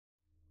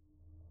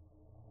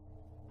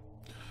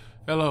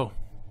Hello,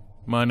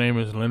 my name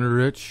is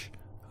Leonard.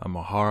 I'm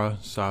a horror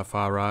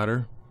sci-fi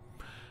writer.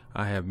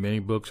 I have many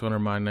books under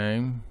my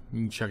name.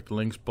 You can check the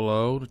links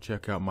below to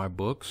check out my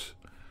books.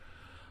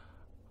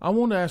 I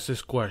want to ask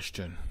this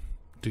question.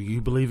 Do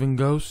you believe in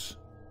ghosts?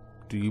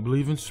 Do you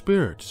believe in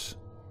spirits?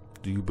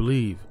 Do you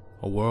believe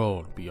a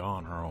world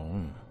beyond our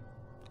own?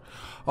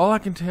 All I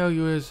can tell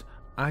you is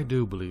I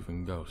do believe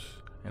in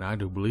ghosts, and I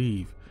do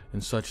believe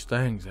in such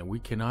things that we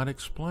cannot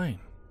explain.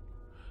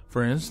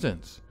 For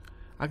instance,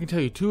 I can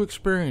tell you 2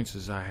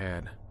 experiences I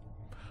had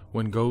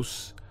when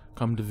ghosts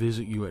come to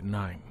visit you at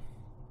night.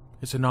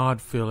 It's an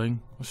odd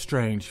feeling, a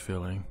strange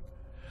feeling,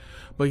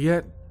 but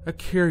yet a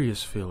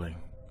curious feeling.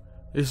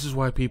 This is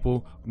why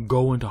people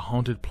go into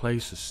haunted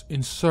places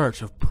in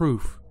search of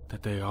proof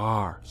that they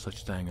are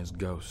such thing as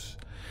ghosts,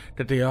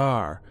 that they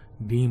are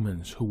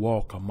demons who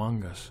walk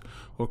among us,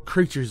 or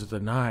creatures of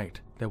the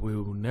night that we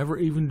never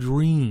even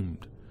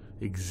dreamed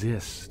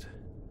exist.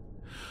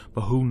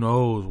 But who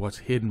knows what's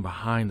hidden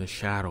behind the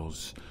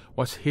shadows,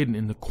 what's hidden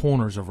in the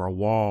corners of our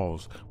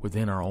walls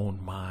within our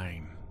own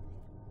mind.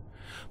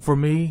 For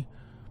me,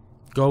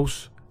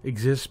 ghosts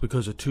exist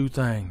because of 2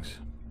 things.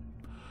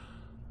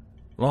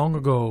 Long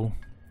ago,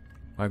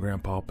 my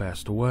grandpa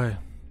passed away.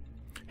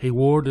 He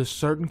wore this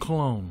certain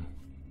cologne.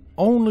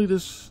 Only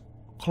this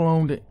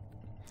cologne.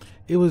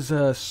 It was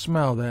a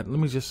smell that, let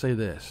me just say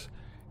this.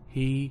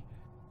 He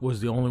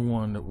was the only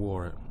one that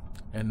wore it,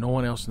 and no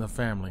one else in the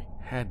family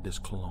had this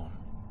cologne.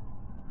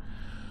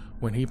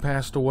 When he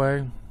passed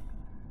away,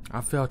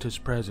 I felt his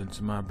presence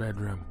in my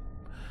bedroom.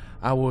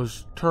 I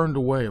was turned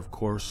away, of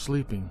course,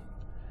 sleeping,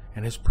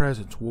 and his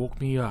presence woke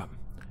me up,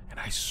 and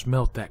I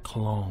smelt that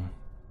cologne.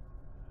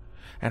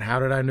 And how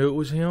did I know it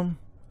was him?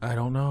 I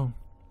don't know.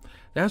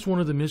 That's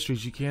one of the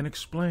mysteries you can't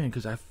explain,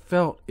 because I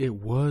felt it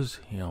was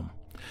him.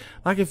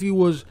 Like if you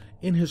was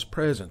in his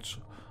presence,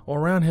 or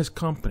around his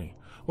company,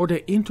 or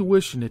the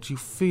intuition that you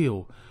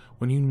feel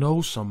when you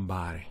know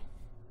somebody.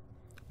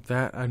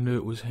 That I knew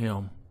it was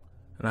him.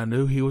 And I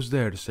knew he was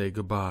there to say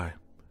goodbye.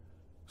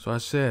 So I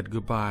said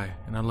goodbye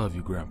and I love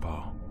you,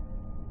 Grandpa.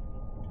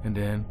 And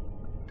then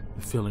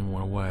the feeling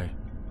went away.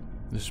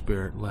 The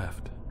spirit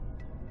left.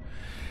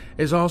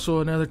 There's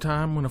also another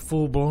time when a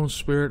full-blown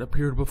spirit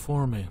appeared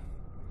before me.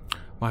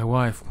 My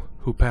wife,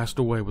 who passed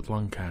away with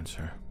lung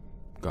cancer.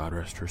 God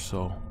rest her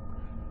soul.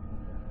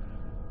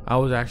 I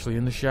was actually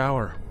in the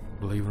shower,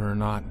 believe it or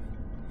not.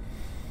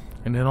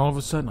 And then all of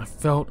a sudden I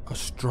felt a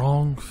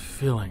strong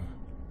feeling.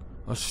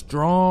 A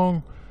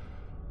strong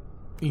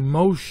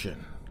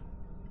emotion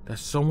that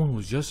someone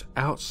was just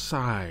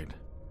outside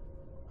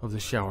of the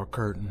shower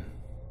curtain.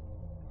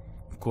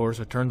 Of course,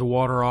 I turned the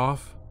water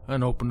off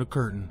and opened the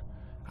curtain.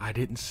 I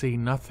didn't see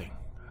nothing.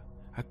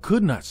 I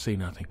could not see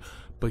nothing,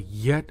 but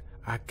yet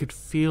I could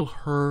feel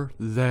her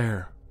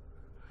there.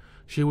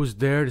 She was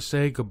there to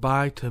say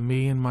goodbye to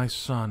me and my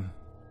son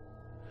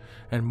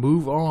and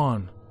move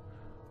on,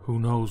 who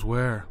knows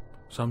where.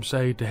 Some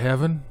say to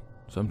heaven,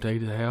 some say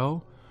to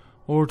hell,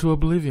 or to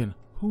oblivion.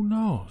 Who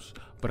knows?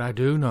 But I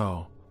do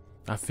know,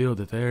 I feel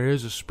that there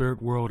is a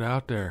spirit world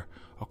out there,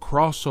 a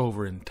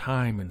crossover in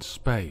time and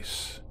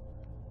space.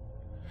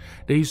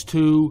 These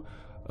 2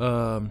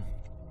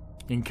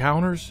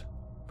 encounters,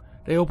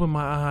 they opened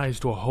my eyes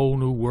to a whole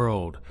new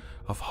world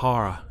of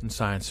horror and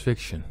science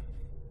fiction.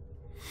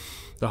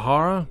 The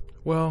horror,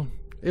 well,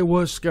 it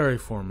was scary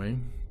for me.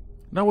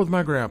 Not with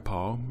my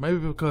grandpa, maybe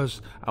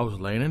because I was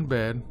laying in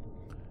bed,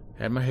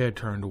 had my head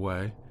turned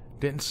away,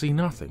 didn't see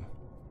nothing.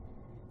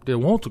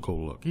 Didn't want to go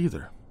look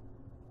either.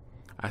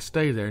 I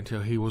stayed there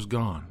until he was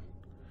gone.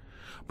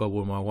 But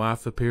when my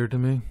wife appeared to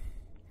me,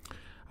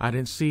 I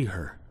didn't see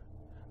her.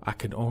 I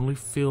could only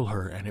feel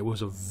her, and it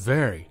was a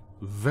very,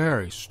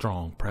 very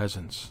strong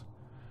presence.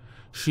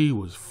 She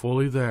was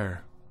fully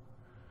there.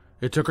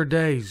 It took her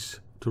days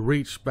to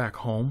reach back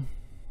home.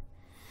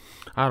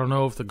 I don't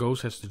know if the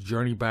ghost has to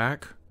journey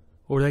back,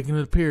 or they can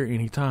appear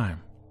any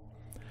time.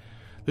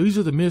 These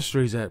are the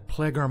mysteries that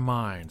plague our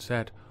minds,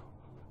 that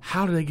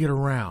how do they get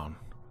around?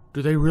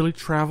 Do they really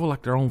travel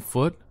like they're on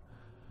foot?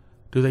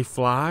 Do they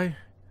fly?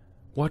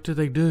 What do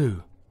they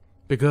do?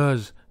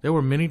 Because there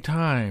were many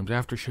times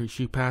after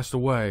she passed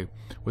away,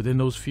 within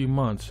those few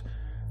months,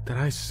 that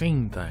I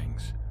seen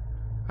things.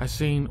 I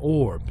seen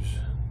orbs.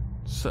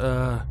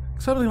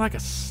 Something like a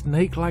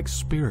snake-like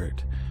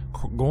spirit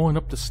going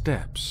up the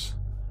steps.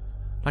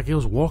 Like it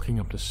was walking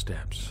up the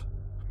steps.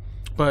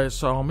 But it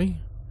saw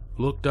me,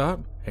 looked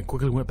up, and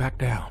quickly went back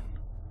down.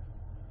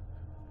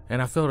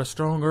 And I felt a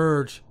strong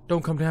urge,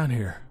 don't come down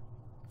here.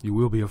 You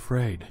will be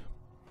afraid.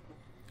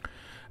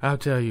 I'll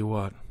tell you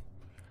what,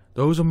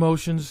 those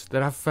emotions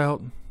that I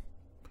felt,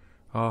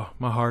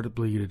 my heart had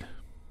bleeded.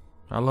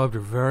 I loved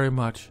her very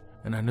much,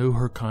 and I knew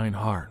her kind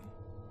heart.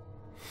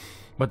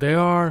 But there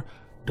are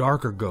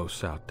darker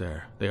ghosts out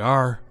there. There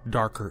are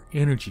darker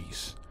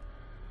energies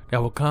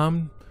that will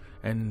come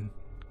and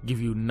give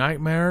you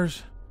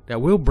nightmares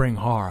that will bring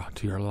horror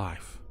to your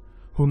life.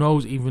 Who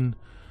knows, even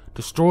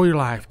destroy your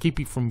life, keep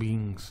you from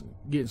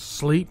getting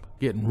sleep,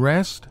 getting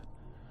rest.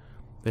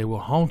 They will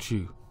haunt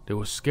you. They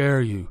will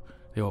scare you.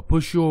 They will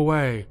push you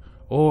away,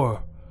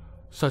 or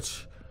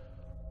such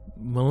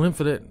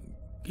malevolent,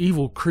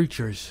 evil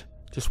creatures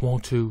just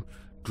want to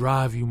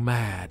drive you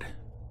mad?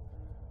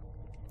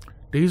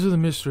 These are the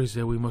mysteries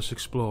that we must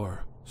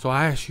explore. So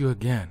I ask you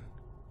again,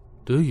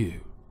 do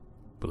you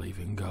believe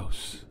in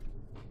ghosts?